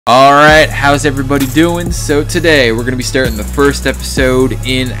Alright, how's everybody doing? So today we're going to be starting the first episode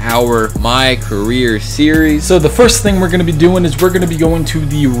in our My Career series. So the first thing we're going to be doing is we're going to be going to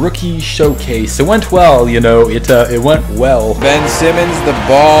the Rookie Showcase. It went well, you know, it went well. Ben Simmons, the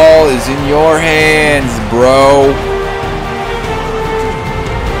ball is in your hands, bro.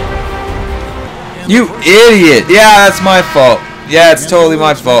 You idiot! Yeah, that's my fault. Yeah, it's totally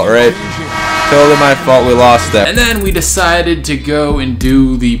my fault, right? Totally my fault we lost that. And then we decided to go and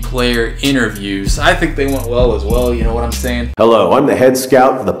do the player interviews. I think they went well as well, you know what I'm saying? Hello, I'm the head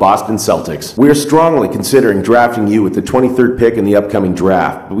scout for the Boston Celtics. We are strongly considering drafting you with the 23rd pick in the upcoming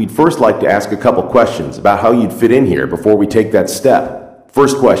draft, but we'd first like to ask a couple questions about how you'd fit in here before we take that step.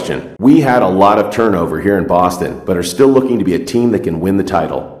 First question, we had a lot of turnover here in Boston, but are still looking to be a team that can win the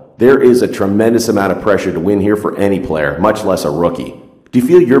title. There is a tremendous amount of pressure to win here for any player, much less a rookie. Do you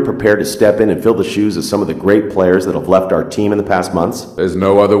feel you're prepared to step in and fill the shoes of some of the great players that have left our team in the past months? There's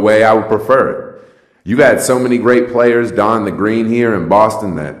no other way I would prefer it. You've had so many great players don the green here in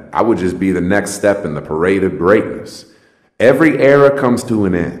Boston that I would just be the next step in the parade of greatness. Every era comes to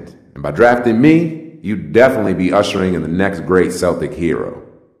an end, and by drafting me, you'd definitely be ushering in the next great Celtic hero.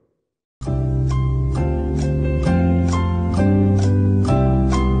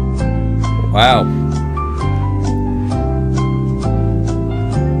 Wow.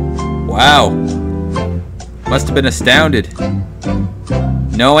 Wow. Must have been astounded.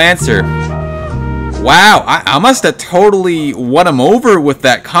 No answer. Wow, I must have totally won him over with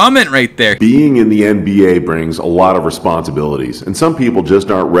that comment right there. Being in the NBA brings a lot of responsibilities, and some people just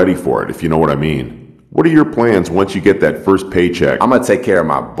aren't ready for it, if you know what I mean. What are your plans once you get that first paycheck? I'm gonna take care of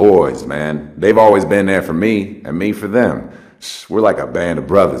my boys, man. They've always been there for me, and me for them. We're like a band of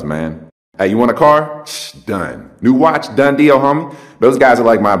brothers, man. Hey, you want a car? Done. New watch? Done deal, homie. Those guys are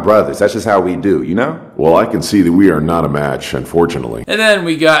like my brothers. That's just how we do, you know? Well, I can see that we are not a match, unfortunately. And then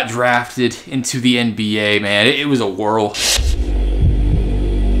we got drafted into the NBA, man. It was a whirl.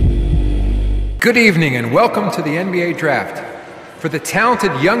 Good evening and welcome to the NBA Draft. For the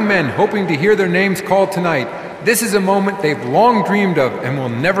talented young men hoping to hear their names called tonight, this is a moment they've long dreamed of and will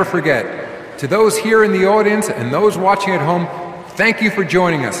never forget. To those here in the audience and those watching at home, thank you for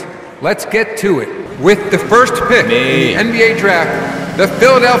joining us. Let's get to it. With the first pick in the NBA Draft, the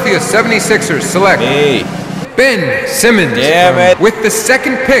Philadelphia 76ers select Ben Simmons. With the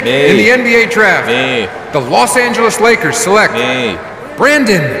second pick in the NBA Draft, the Los Angeles Lakers select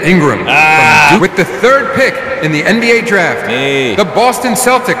Brandon Ingram. With the third pick in the NBA Draft, the Boston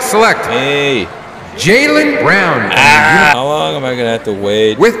Celtics select Jaylen Brown. How long am I going to have to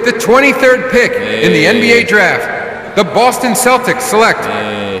wait? With the 23rd pick in the NBA Draft, the Boston Celtics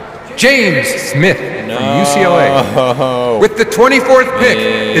select James Smith from UCLA. With the 24th pick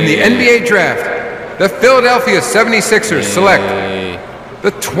in the NBA Draft, the Philadelphia 76ers select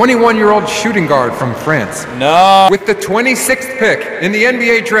the 21-year-old shooting guard from France. With the 26th pick in the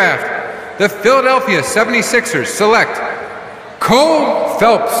NBA Draft, the Philadelphia 76ers select Cole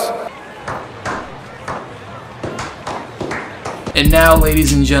Phelps. And now,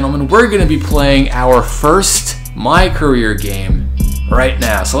 ladies and gentlemen, we're going to be playing our first My Career game right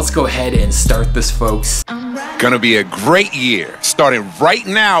now. So let's go ahead and start this, folks. Gonna be a great year. Starting right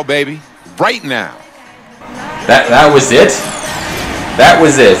now, baby. Right now. That was it? That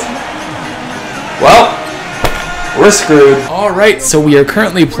was it. Well, we're screwed. Alright, so we are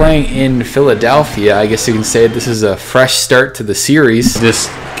currently playing in Philadelphia. I guess you can say this is a fresh start to the series. Just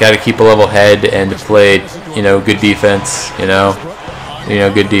gotta keep a level head and play, you know, good defense, you know,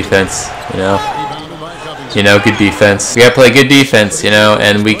 good defense, good defense. We gotta play good defense, you know,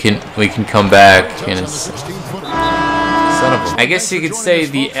 and we can come back. You know, son of a. I guess you could say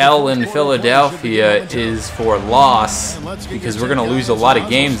the L in Philadelphia is for loss because we're gonna lose a lot of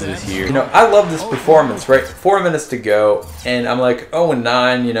games this year. You know, I love this performance. Right, 4 minutes to go, and I'm like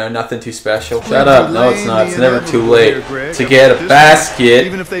 0-9. You know, nothing too special. Shut up. No, it's not. It's never too late to get a basket.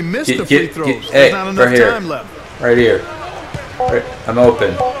 Even if they miss the free throws, hey, right here, right here. Right, I'm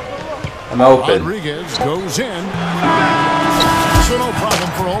open. I'm open. Rodriguez goes in. So no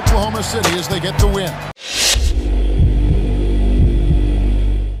problem for Oklahoma City as they get the win.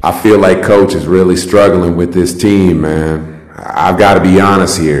 I feel like Coach is really struggling with this team, man. I've got to be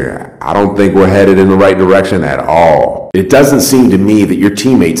honest here. I don't think we're headed in the right direction at all. It doesn't seem to me that your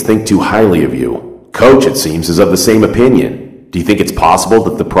teammates think too highly of you. Coach, it seems, is of the same opinion. Do you think it's possible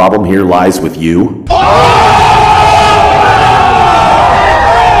that the problem here lies with you?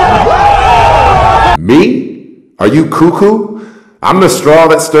 Me? Are you cuckoo? I'm the straw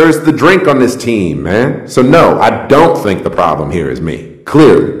that stirs the drink on this team, man. So no, I don't think the problem here is me.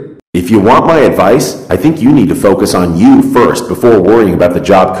 Clearly. If you want my advice, I think you need to focus on you first before worrying about the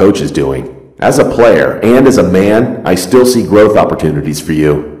job coach is doing. As a player and as a man, I still see growth opportunities for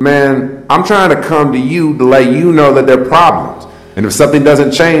you. Man, I'm trying to come to you to let you know that there are problems. And if something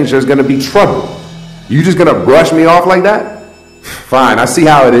doesn't change, there's gonna be trouble. You just gonna brush me off like that? Fine, I see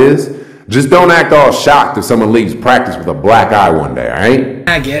how it is. Just don't act all shocked if someone leaves practice with a black eye one day, alright?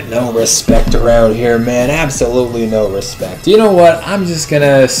 I get no respect around here, man. Absolutely no respect. You know what? I'm just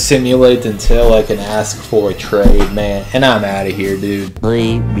gonna simulate until I can ask for a trade, man. And I'm out of here, dude.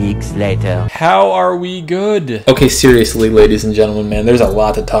 3 weeks later. How are we good? Okay, seriously, ladies and gentlemen, man, there's a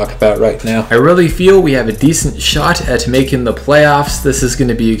lot to talk about right now. I really feel we have a decent shot at making the playoffs. This is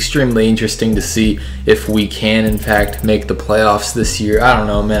gonna be extremely interesting to see if we can, in fact, make the playoffs this year. I don't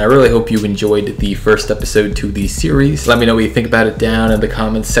know, man. I really hope you enjoyed the first episode to the series. Let me know what you think about it down in the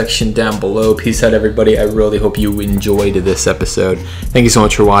comments section down below. Peace out, everybody. I really hope you enjoyed this episode. Thank you so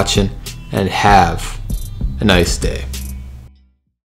much for watching, and have a nice day.